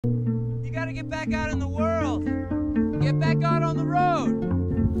gotta get back out in the world. Get back out on the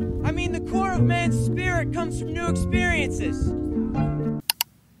road. I mean, the core of man's spirit comes from new experiences.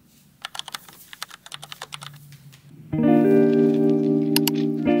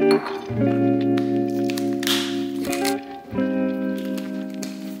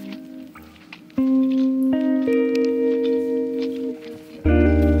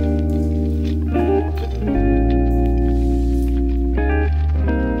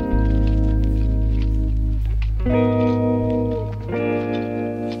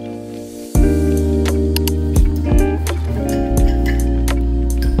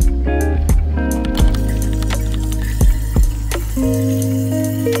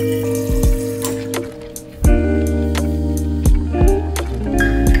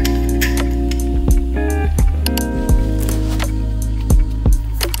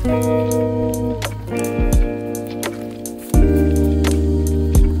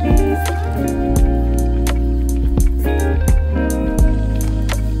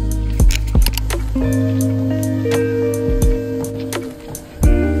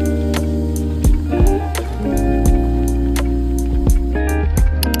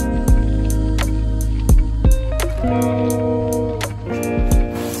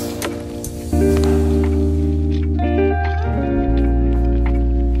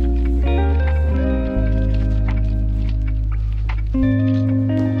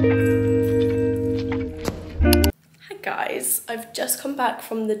 I've just come back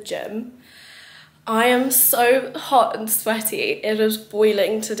from the gym. I am so hot and sweaty. It is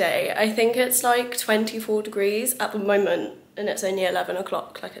boiling today. I think it's like 24 degrees at the moment and it's only 11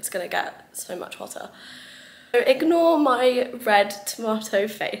 o'clock. Like, it's gonna get so much hotter. So ignore my red tomato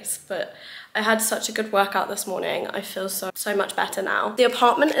face, but I had such a good workout this morning. I feel so much better now. The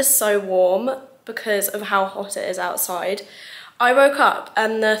apartment is so warm because of how hot it is outside. I woke up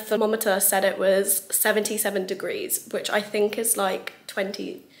and the thermometer said it was 77 degrees, which I think is like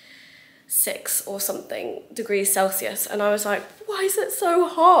 26 or something degrees Celsius. And I was like, why is it so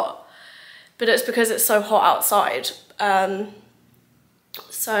hot? But it's because it's so hot outside.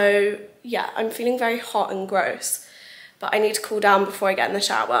 So yeah, I'm feeling very hot and gross, but I need to cool down before I get in the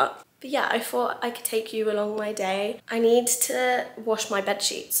shower. But yeah, I thought I could take you along my day. I need to wash my bed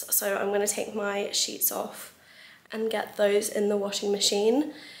sheets, so I'm gonna take my sheets off and get those in the washing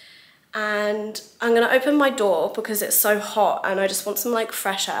machine. And I'm gonna open my door because it's so hot and I just want some like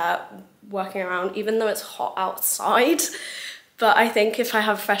fresh air working around, even though it's hot outside. But I think if I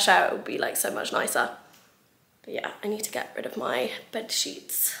have fresh air, it would be like so much nicer. But yeah, I need to get rid of my bed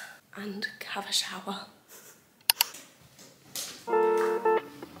sheets and have a shower.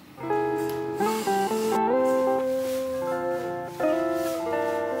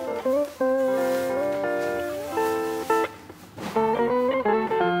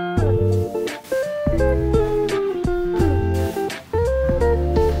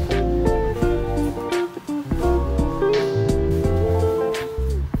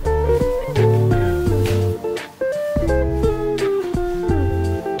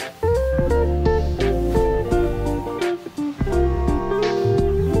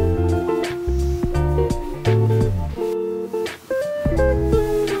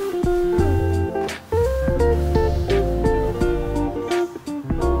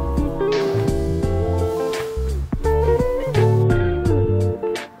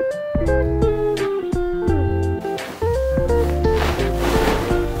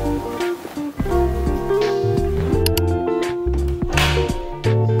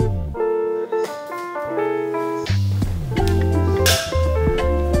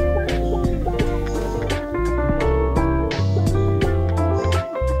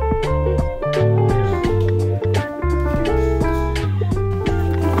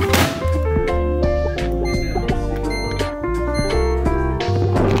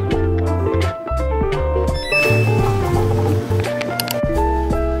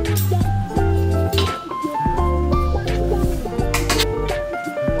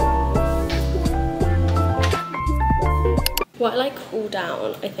 While I cool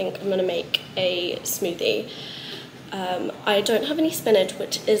down, I think I'm gonna make a smoothie. I don't have any spinach,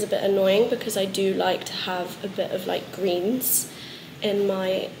 which is a bit annoying because I do like to have a bit of like greens in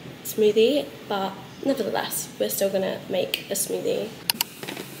my smoothie, but nevertheless, we're still gonna make a smoothie.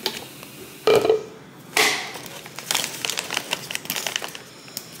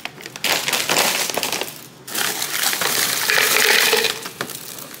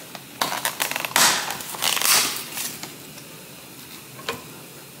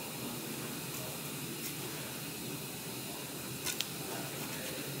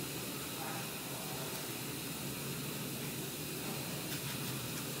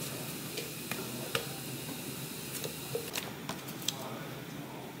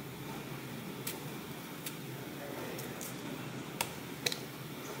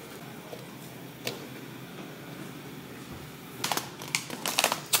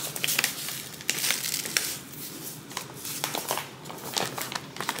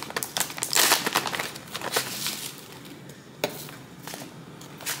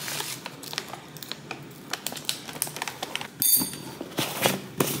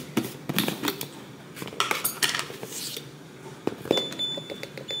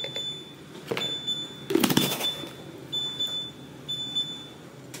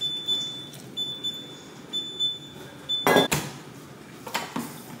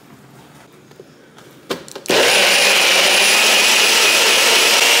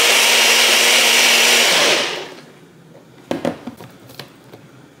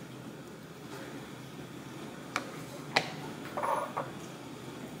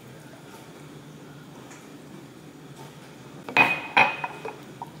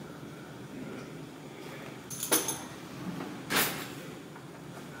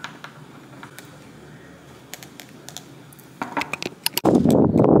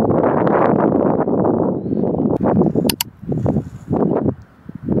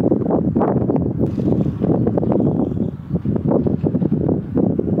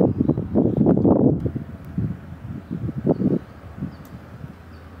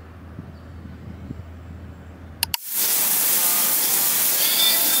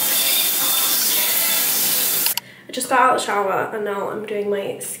 I just got out of the shower and now I'm doing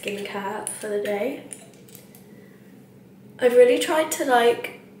my skincare for the day. I've really tried to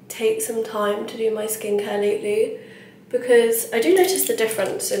like take some time to do my skincare lately because I do notice the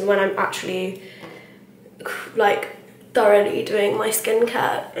difference in when I'm actually like thoroughly doing my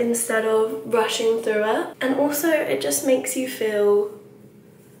skincare instead of rushing through it. And also it just makes you feel,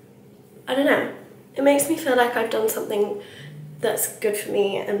 I don't know, it makes me feel like I've done something that's good for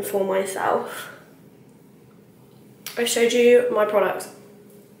me and for myself. I've showed you my products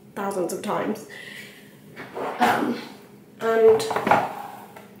thousands of times, and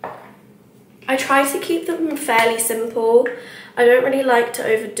I try to keep them fairly simple. I don't really like to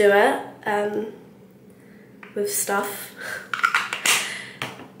overdo it with stuff,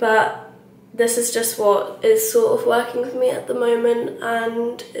 but this is just what is sort of working for me at the moment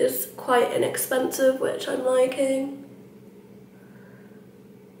and is quite inexpensive, which I'm liking.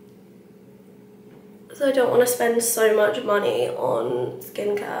 So I don't want to spend so much money on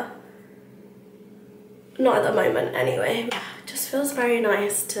skincare. Not at the moment anyway. It just feels very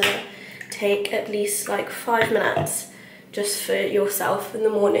nice to take at least like 5 minutes just for yourself in the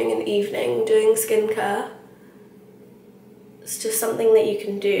morning and evening doing skincare. It's just something that you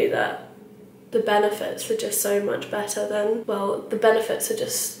can do that the benefits are just so much better than, well, the benefits are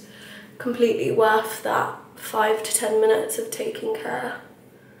just completely worth that 5 to 10 minutes of taking care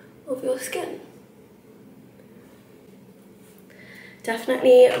of your skin.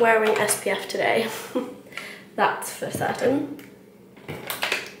 Definitely wearing SPF today, that's for certain.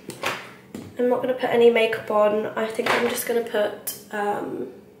 I'm not going to put any makeup on. I think I'm just going to put,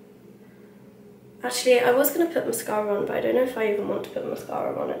 actually I was going to put mascara on, but I don't know if I even want to put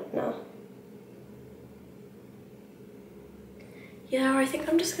mascara on it now. Yeah, I think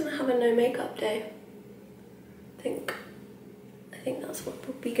I'm just going to have a no makeup day. I think that's what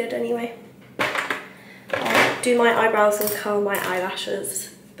would be good anyway. I'll do my eyebrows and curl my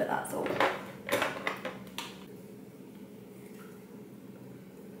eyelashes, but that's all.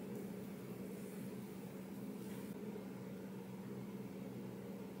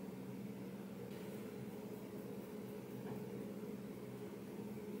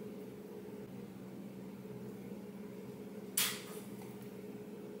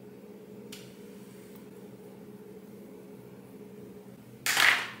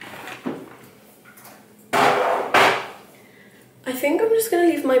 I think I'm just going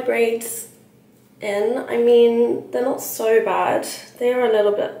to leave my braids in. I mean, they're not so bad. They are a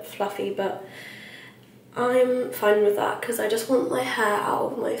little bit fluffy, but I'm fine with that because I just want my hair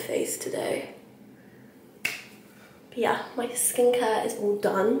out of my face today. But yeah, my skincare is all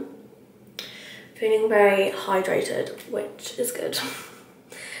done. Feeling very hydrated, which is good.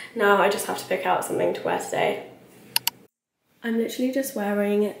 Now I just have to pick out something to wear today. I'm literally just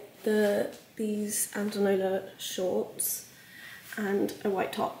wearing these Andanola shorts and a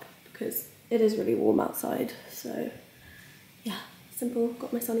white top because it is really warm outside. So yeah, simple.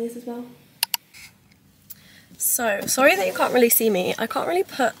 Got my sunnies as well. So sorry that you can't really see me. I can't really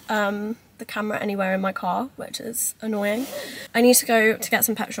put the camera anywhere in my car, which is annoying. I need to go to get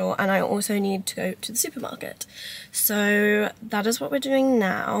some petrol and I also need to go to the supermarket. So that is what we're doing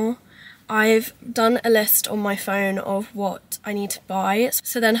now. I've done a list on my phone of what I need to buy,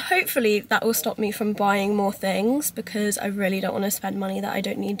 so then hopefully that will stop me from buying more things because I really don't want to spend money that I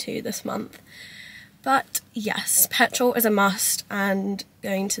don't need to this month. But yes, petrol is a must and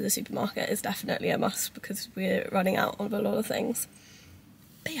going to the supermarket is definitely a must because we're running out of a lot of things.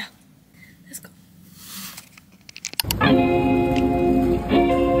 But yeah, let's go.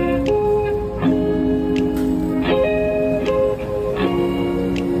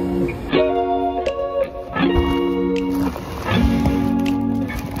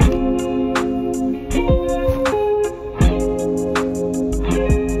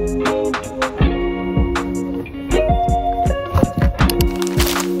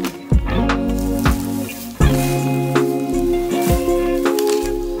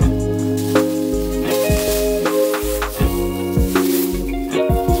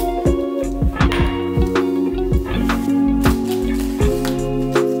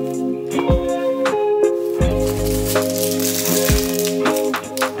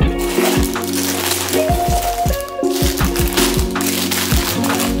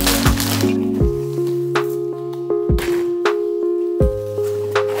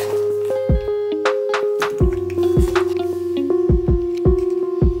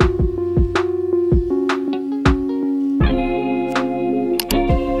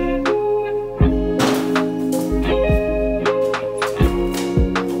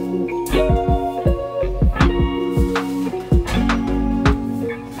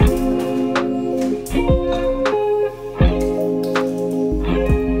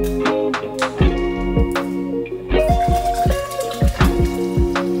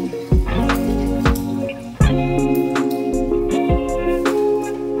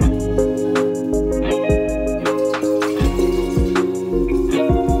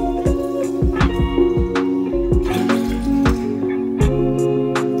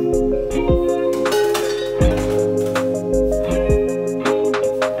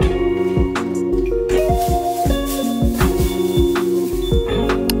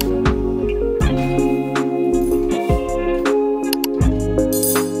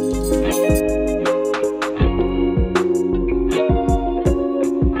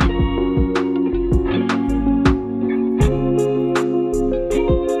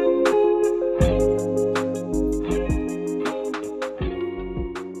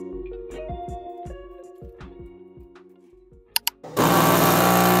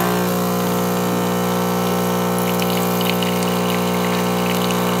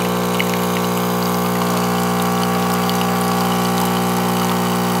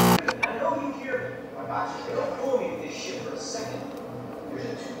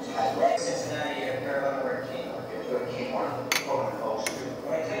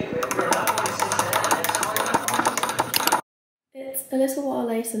 little while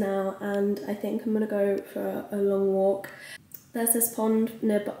later now and I think I'm gonna go for a long walk. There's this pond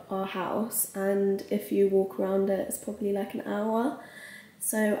near our house and if you walk around it, it's probably like an hour.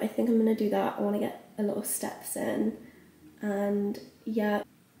 So I think I'm gonna do that. I wanna get a lot of steps in and yeah.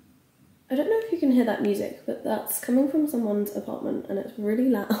 I don't know if you can hear that music, but that's coming from someone's apartment and it's really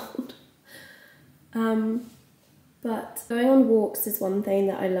loud. But going on walks is one thing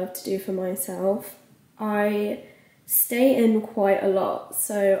that I love to do for myself. I stay in quite a lot,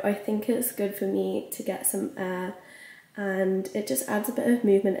 so I think it's good for me to get some air and it just adds a bit of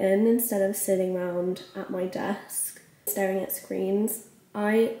movement in instead of sitting around at my desk staring at screens.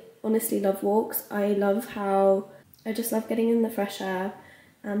 I honestly love walks. I just love getting in the fresh air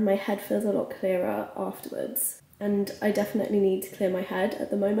and my head feels a lot clearer afterwards. And I definitely need to clear my head at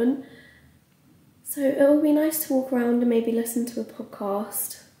the moment. So it will be nice to walk around and maybe listen to a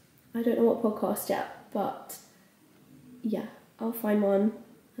podcast. I don't know what podcast yet, but yeah, I'll find one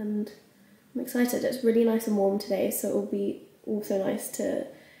and I'm excited. It's really nice and warm today, so it will be also nice to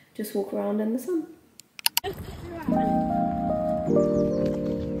just walk around in the sun.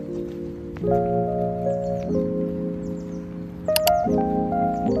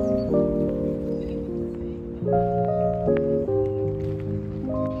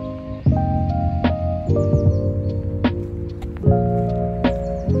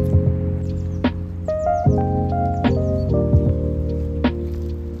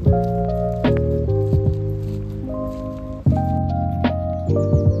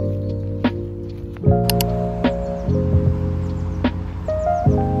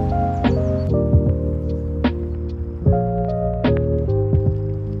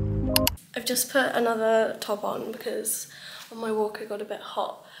 I've just put another top on because on my walk I got a bit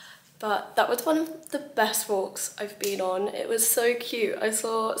hot, but that was one of the best walks I've been on. It was so cute. I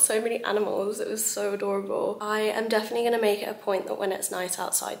saw so many animals. It was so adorable. I am definitely going to make it a point that when it's nice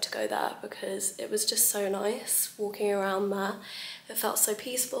outside to go there because it was just so nice walking around there. It felt so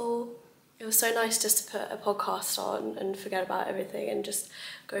peaceful. It was so nice just to put a podcast on and forget about everything and just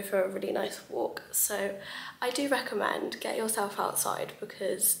go for a really nice walk. So I do recommend get yourself outside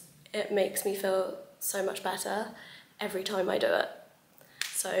because it makes me feel so much better every time I do it.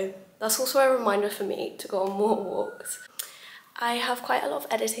 So that's also a reminder for me to go on more walks. I have quite a lot of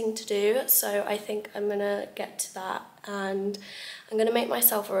editing to do, so I think I'm gonna get to that and I'm gonna make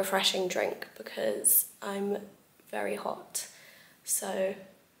myself a refreshing drink because I'm very hot. So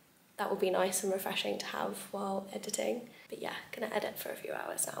that will be nice and refreshing to have while editing. But yeah, gonna edit for a few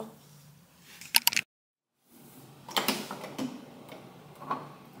hours now.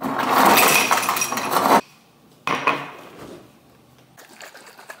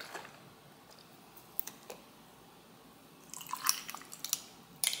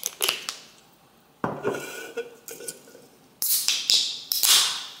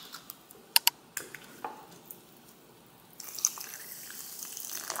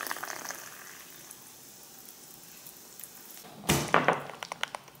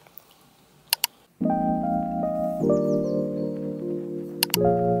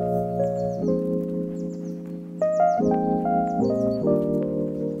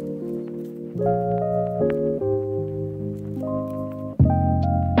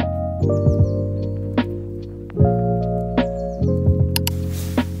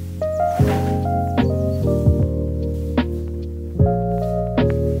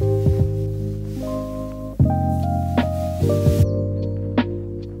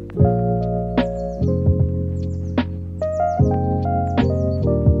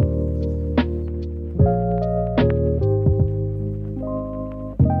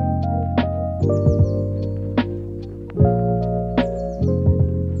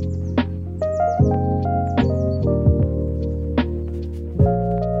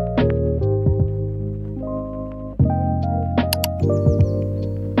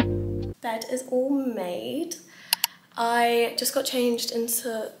 Bed is all made. I just got changed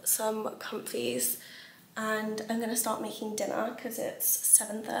into some comfies and I'm gonna start making dinner because it's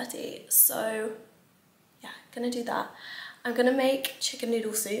 7:30. So yeah, gonna do that. I'm gonna make chicken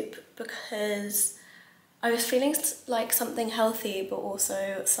noodle soup because I was feeling like something healthy but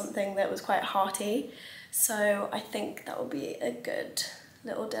also something that was quite hearty. So I think that will be a good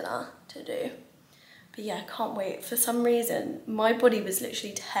little dinner to do. But yeah, can't wait. For some reason, my body was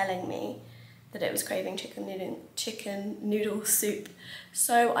literally telling me that it was craving chicken noodle soup.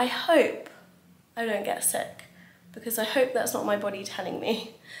 So I hope I don't get sick because I hope that's not my body telling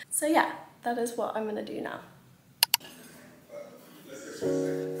me. So yeah, that is what I'm gonna do now.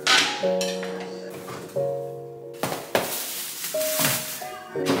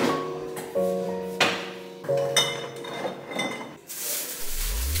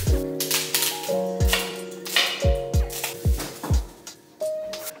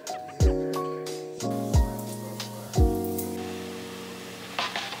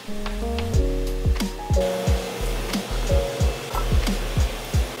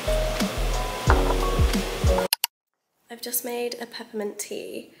 I've just made a peppermint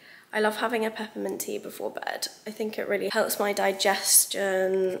tea. I love having a peppermint tea before bed. I think it really helps my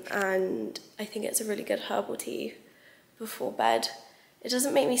digestion, and I think it's a really good herbal tea before bed. It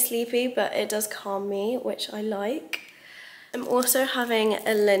doesn't make me sleepy, but it does calm me, which I like. I'm also having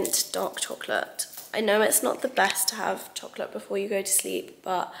a Lindt dark chocolate. I know it's not the best to have chocolate before you go to sleep,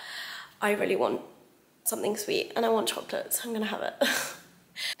 but I really want something sweet and I want chocolate, so I'm gonna have it.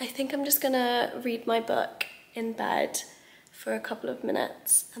 I think I'm just gonna read my book in bed for a couple of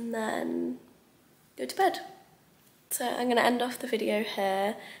minutes and then go to bed. So I'm gonna end off the video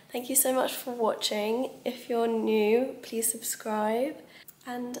here. Thank you so much for watching. If you're new, please subscribe,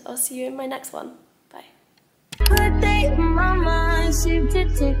 and I'll see you in my next one. Bye. Put that in my mind, seem to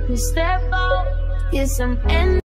take a step out. Yes, I'm in.